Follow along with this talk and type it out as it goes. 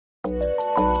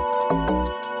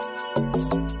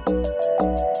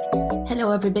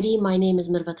Hello, everybody. My name is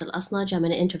Mirvat Alasnag. I'm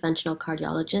an interventional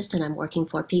cardiologist and I'm working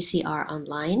for PCR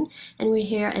Online. And we're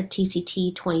here at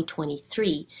TCT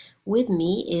 2023. With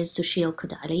me is Susheel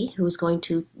Kodali, who is going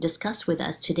to discuss with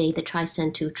us today the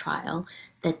TRISCEND II trial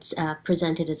that's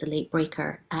presented as a late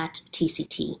breaker at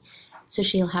TCT.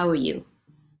 Susheel, how are you?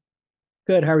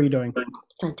 Good. How are you doing?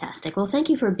 Fantastic. Well, thank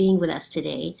you for being with us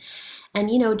today. And,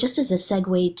 just as a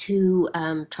segue to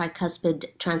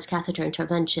tricuspid transcatheter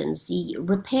interventions, the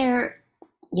repair,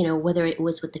 whether it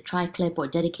was with the tri-clip or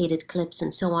dedicated clips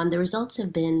and so on, the results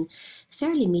have been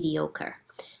fairly mediocre.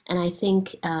 And I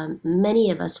think many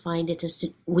of us find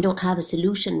we don't have a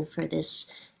solution for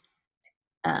this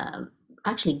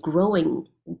actually growing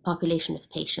population of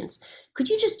patients. Could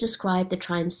you just describe the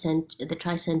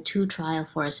TRISCEND II trial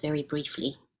for us very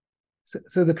briefly?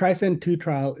 So the TRISCEND II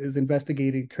trial is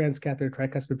investigating transcatheter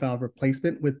tricuspid valve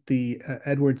replacement with the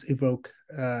Edwards Evoque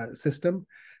system.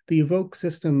 The Evoque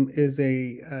system is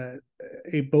a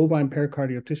bovine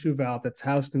pericardial tissue valve that's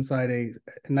housed inside a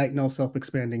nitinol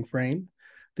self-expanding frame.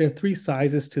 There are three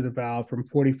sizes to the valve, from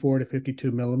 44 to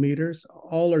 52 millimeters.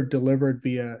 All are delivered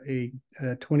via a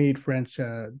 28 French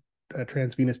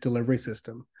transvenous delivery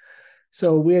system.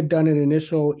 So we had done an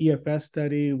initial EFS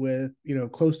study with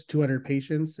close to 200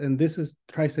 patients, and this is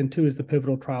TRISCEND II is the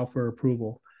pivotal trial for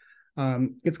approval.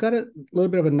 It's got a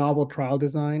little bit of a novel trial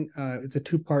design. It's a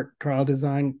two-part trial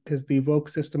design because the Evoque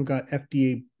system got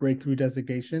FDA breakthrough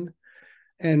designation.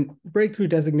 And breakthrough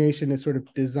designation is sort of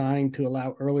designed to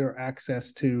allow earlier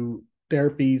access to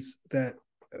therapies that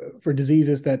for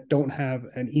diseases that don't have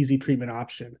an easy treatment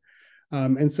option.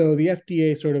 And so the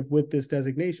FDA sort of with this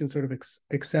designation sort of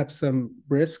accepts some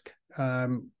risk, but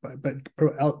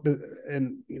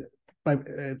in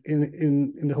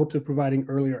the hopes of providing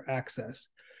earlier access.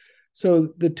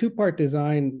 So the two-part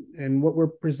design and what we're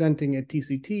presenting at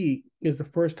TCT is the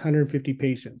first 150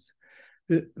 patients.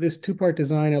 This two-part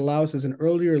design allows us an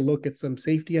earlier look at some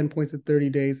safety endpoints at 30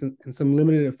 days and some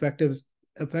limited effectiveness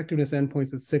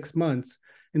endpoints at 6 months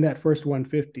in that first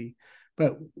 150.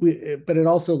 But it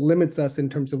also limits us in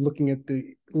terms of looking at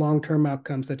the long-term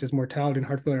outcomes such as mortality and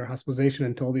heart failure hospitalization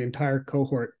until the entire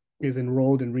cohort is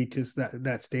enrolled and reaches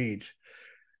that stage.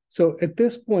 So at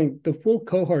this point, the full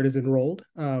cohort is enrolled,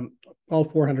 all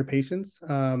 400 patients.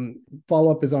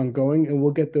 Follow-up is ongoing, and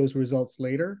we'll get those results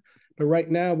later. But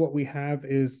right now, what we have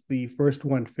is the first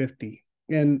 150.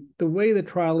 And the way the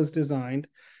trial is designed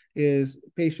is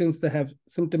patients that have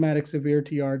symptomatic severe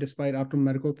TR despite optimal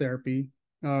medical therapy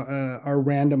are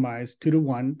randomized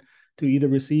 2-to-1 to either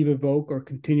receive Evoque or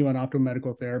continue on optimal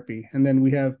medical therapy. And then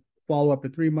we have follow-up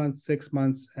at 3 months, 6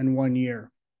 months, and 1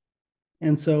 year.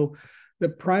 And so the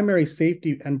primary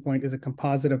safety endpoint is a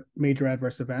composite of major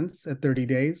adverse events at 30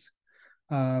 days.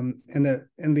 And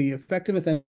the effectiveness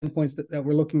endpoints that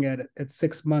we're looking at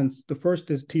 6 months, the first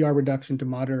is TR reduction to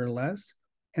moderate or less.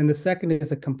 And the second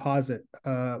is a composite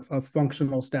of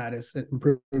functional status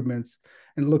improvements,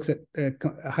 and looks at a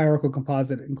hierarchical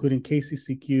composite, including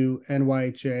KCCQ,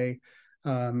 NYHA,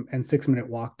 and 6-minute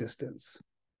walk distance.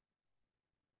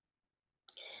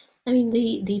 I mean,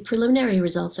 the preliminary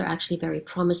results are actually very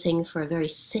promising for a very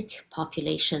sick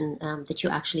population that you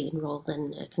actually enrolled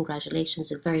in.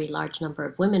 Congratulations, a very large number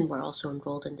of women were also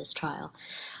enrolled in this trial.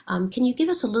 Can you give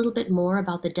us a little bit more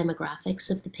about the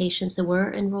demographics of the patients that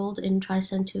were enrolled in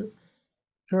TRISCEND II?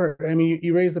 Sure. I mean,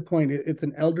 you raised the point. It's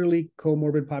an elderly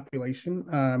comorbid population.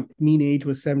 Mean age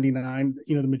was 79.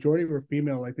 The majority were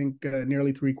female. I think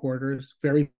nearly 3/4.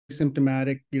 Very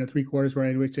symptomatic. 3/4 were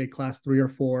NYHA class 3 or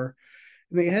 4.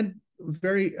 And they had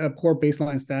very poor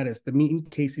baseline status. The mean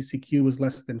KCCQ was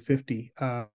less than 50.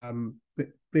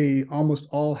 They almost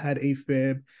all had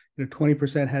AFib.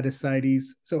 20% had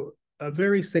ascites. So a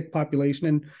very sick population.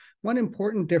 And one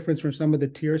important difference from some of the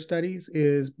TIR studies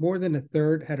is more than a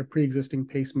third had a pre-existing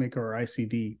pacemaker or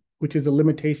ICD, which is a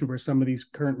limitation for some of these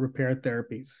current repair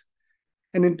therapies.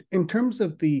 And in terms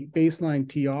of the baseline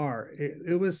TR,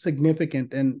 it was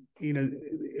significant, and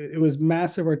it was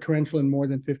massive or torrential in more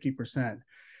than 50%.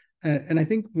 And I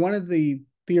think one of the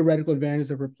theoretical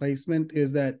advantages of replacement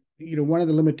is that one of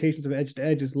the limitations of edge to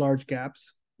edge is large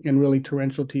gaps and really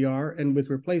torrential TR. And with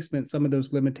replacement, some of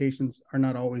those limitations are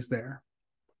not always there.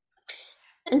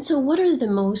 And so what are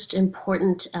the most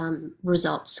important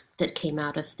results that came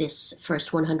out of this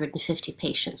first 150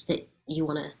 patients that you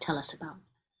want to tell us about?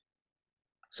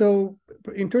 So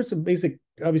in terms of basic,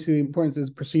 obviously the importance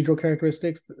is procedural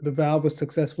characteristics. The valve was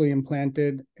successfully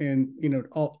implanted in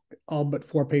all but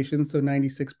 4 patients, so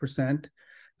 96%.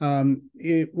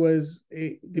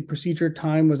 The procedure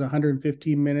time was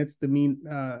 115 minutes. The mean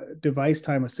device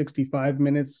time was 65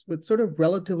 minutes with sort of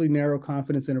relatively narrow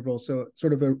confidence intervals. So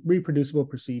sort of a reproducible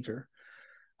procedure.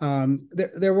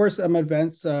 There were some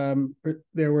events.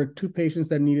 There were 2 patients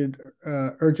that needed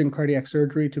urgent cardiac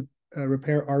surgery to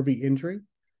repair RV injury.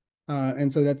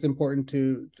 And so that's important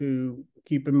to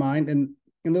keep in mind.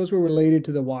 And those were related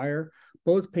to the wire.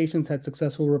 Both patients had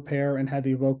successful repair and had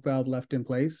the evoke valve left in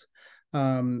place.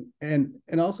 And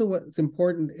also what's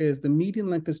important is the median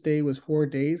length of stay was 4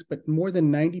 days, but more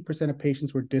than 90% of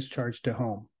patients were discharged to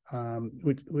home.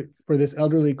 Which for this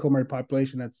elderly comorbid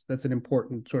population, that's an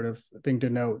important sort of thing to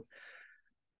note.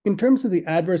 In terms of the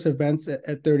adverse events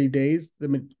at 30 days,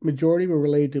 the majority were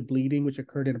related to bleeding, which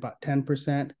occurred in about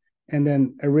 10%, and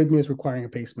then arrhythmias requiring a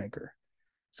pacemaker.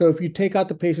 So if you take out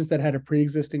the patients that had a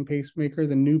pre-existing pacemaker,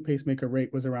 the new pacemaker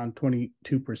rate was around 22%.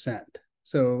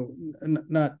 So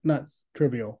not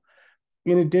trivial.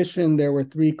 In addition, there were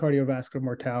 3 cardiovascular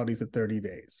mortalities at 30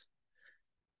 days.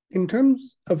 In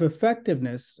terms of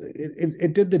effectiveness,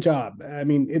 it did the job. I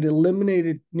mean, it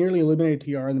nearly eliminated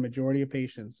TR in the majority of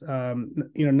patients.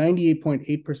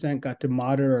 98.8% got to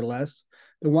moderate or less.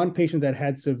 The one patient that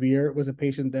had severe was a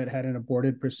patient that had an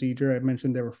aborted procedure. I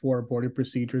mentioned there were 4 aborted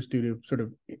procedures due to sort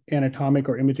of anatomic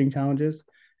or imaging challenges.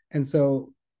 And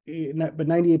so, but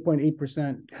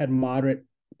 98.8% had moderate,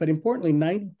 but importantly,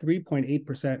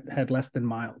 93.8% had less than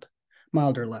mild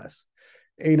or less.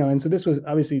 And so this was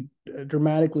obviously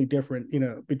dramatically different,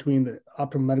 between the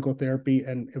optimal medical therapy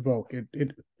and evoke. It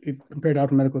compared to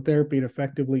optimal medical therapy, it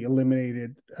effectively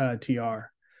eliminated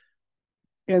TR.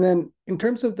 And then in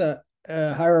terms of the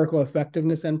hierarchical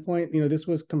effectiveness endpoint, this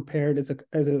was compared as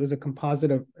it was a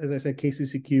composite of, as I said,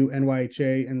 KCCQ,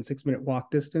 NYHA, and 6-minute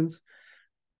walk distance.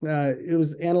 It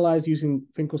was analyzed using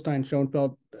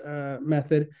Finkelstein-Schoenfeld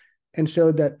method and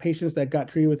showed that patients that got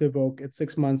treated with evoke at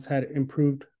 6 months had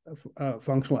improved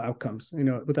functional outcomes,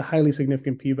 with a highly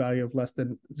significant p-value of less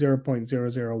than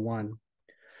 0.001.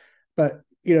 But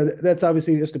that's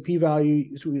obviously just a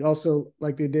p-value. So we also,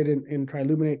 like they did in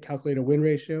TRILUMINATE, calculate a win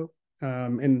ratio.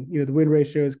 And the win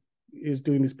ratio is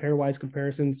doing these pairwise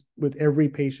comparisons with every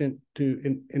patient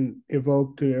in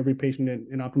evoke to every patient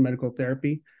in optimal medical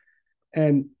therapy.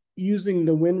 And using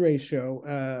the win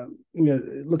ratio,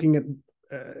 looking at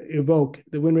evoke,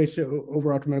 the win ratio over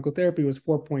optimal medical therapy was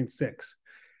 4.6.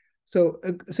 So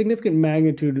a significant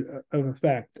magnitude of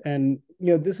effect. And,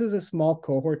 this is a small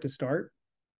cohort to start,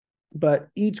 but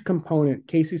each component,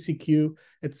 KCCQ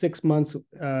at 6 months,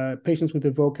 patients with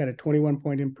evoke had a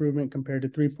 21-point improvement compared to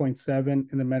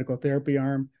 3.7 in the medical therapy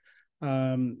arm.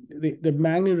 The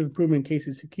magnitude of improvement in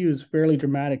KCCQ is fairly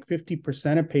dramatic.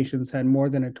 50% of patients had more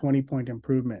than a 20-point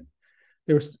improvement.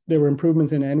 There were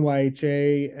improvements in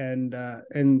NYHA and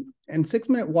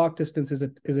 6-minute walk distance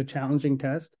is a challenging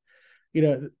test.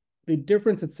 The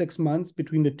difference at 6 months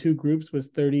between the 2 groups was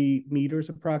 30 meters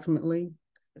approximately.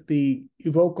 The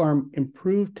evoke arm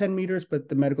improved 10 meters, but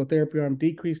the medical therapy arm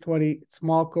decreased 20.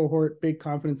 Small cohort, big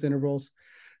confidence intervals.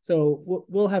 So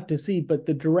we'll have to see, but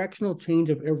the directional change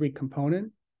of every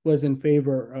component was in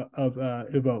favor of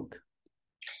evoke.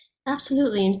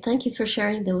 Absolutely, and thank you for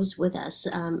sharing those with us.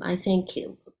 I think,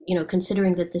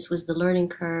 considering that this was the learning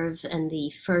curve and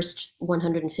the first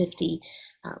 150,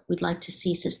 we'd like to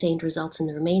see sustained results in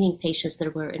the remaining patients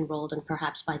that were enrolled, and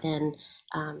perhaps by then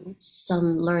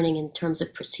some learning in terms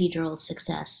of procedural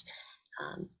success.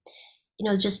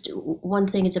 Just one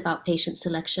thing is about patient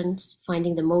selections,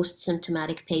 finding the most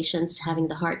symptomatic patients, having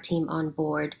the heart team on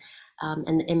board,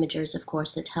 and the imagers, of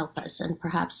course, that help us. And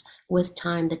perhaps with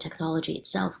time, the technology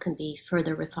itself can be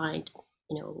further refined.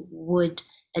 Would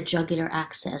a jugular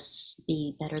access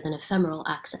be better than a femoral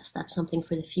access? That's something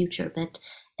for the future, but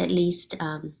at least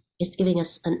it's giving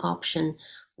us an option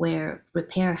where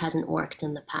repair hasn't worked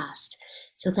in the past.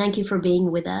 So thank you for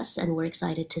being with us, and we're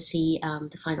excited to see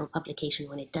the final publication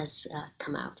when it does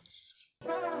come out.